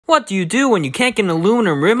What do you do when you can't get an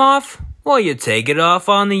aluminum rim off? Well, you take it off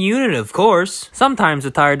on the unit, of course. Sometimes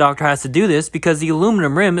the tire doctor has to do this because the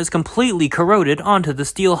aluminum rim is completely corroded onto the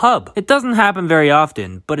steel hub. It doesn't happen very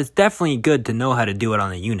often, but it's definitely good to know how to do it on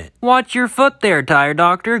the unit. Watch your foot there, tire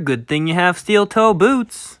doctor. Good thing you have steel toe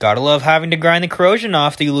boots. Gotta love having to grind the corrosion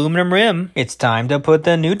off the aluminum rim. It's time to put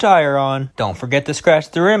the new tire on. Don't forget to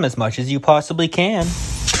scratch the rim as much as you possibly can.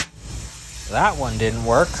 That one didn't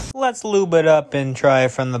work. Let's lube it up and try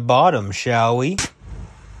from the bottom, shall we?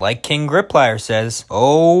 Like King Griplier says,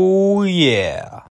 oh yeah.